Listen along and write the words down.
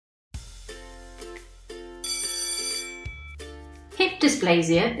Hip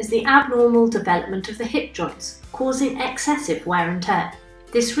dysplasia is the abnormal development of the hip joints, causing excessive wear and tear.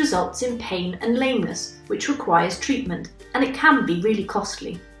 This results in pain and lameness, which requires treatment, and it can be really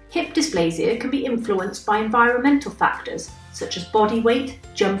costly. Hip dysplasia can be influenced by environmental factors such as body weight,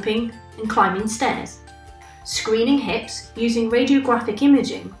 jumping, and climbing stairs. Screening hips using radiographic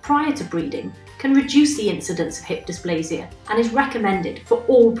imaging prior to breeding can reduce the incidence of hip dysplasia and is recommended for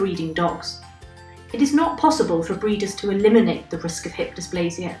all breeding dogs. It is not possible for breeders to eliminate the risk of hip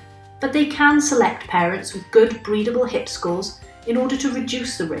dysplasia, but they can select parents with good breedable hip scores in order to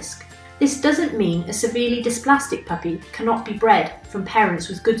reduce the risk. This doesn't mean a severely dysplastic puppy cannot be bred from parents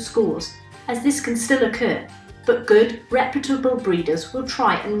with good scores, as this can still occur, but good, reputable breeders will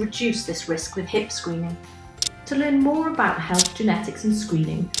try and reduce this risk with hip screening. To learn more about health, genetics and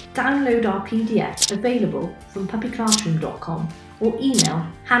screening, download our PDF available from puppyclassroom.com or email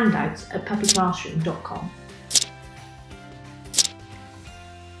handouts@puppyclassroom.com.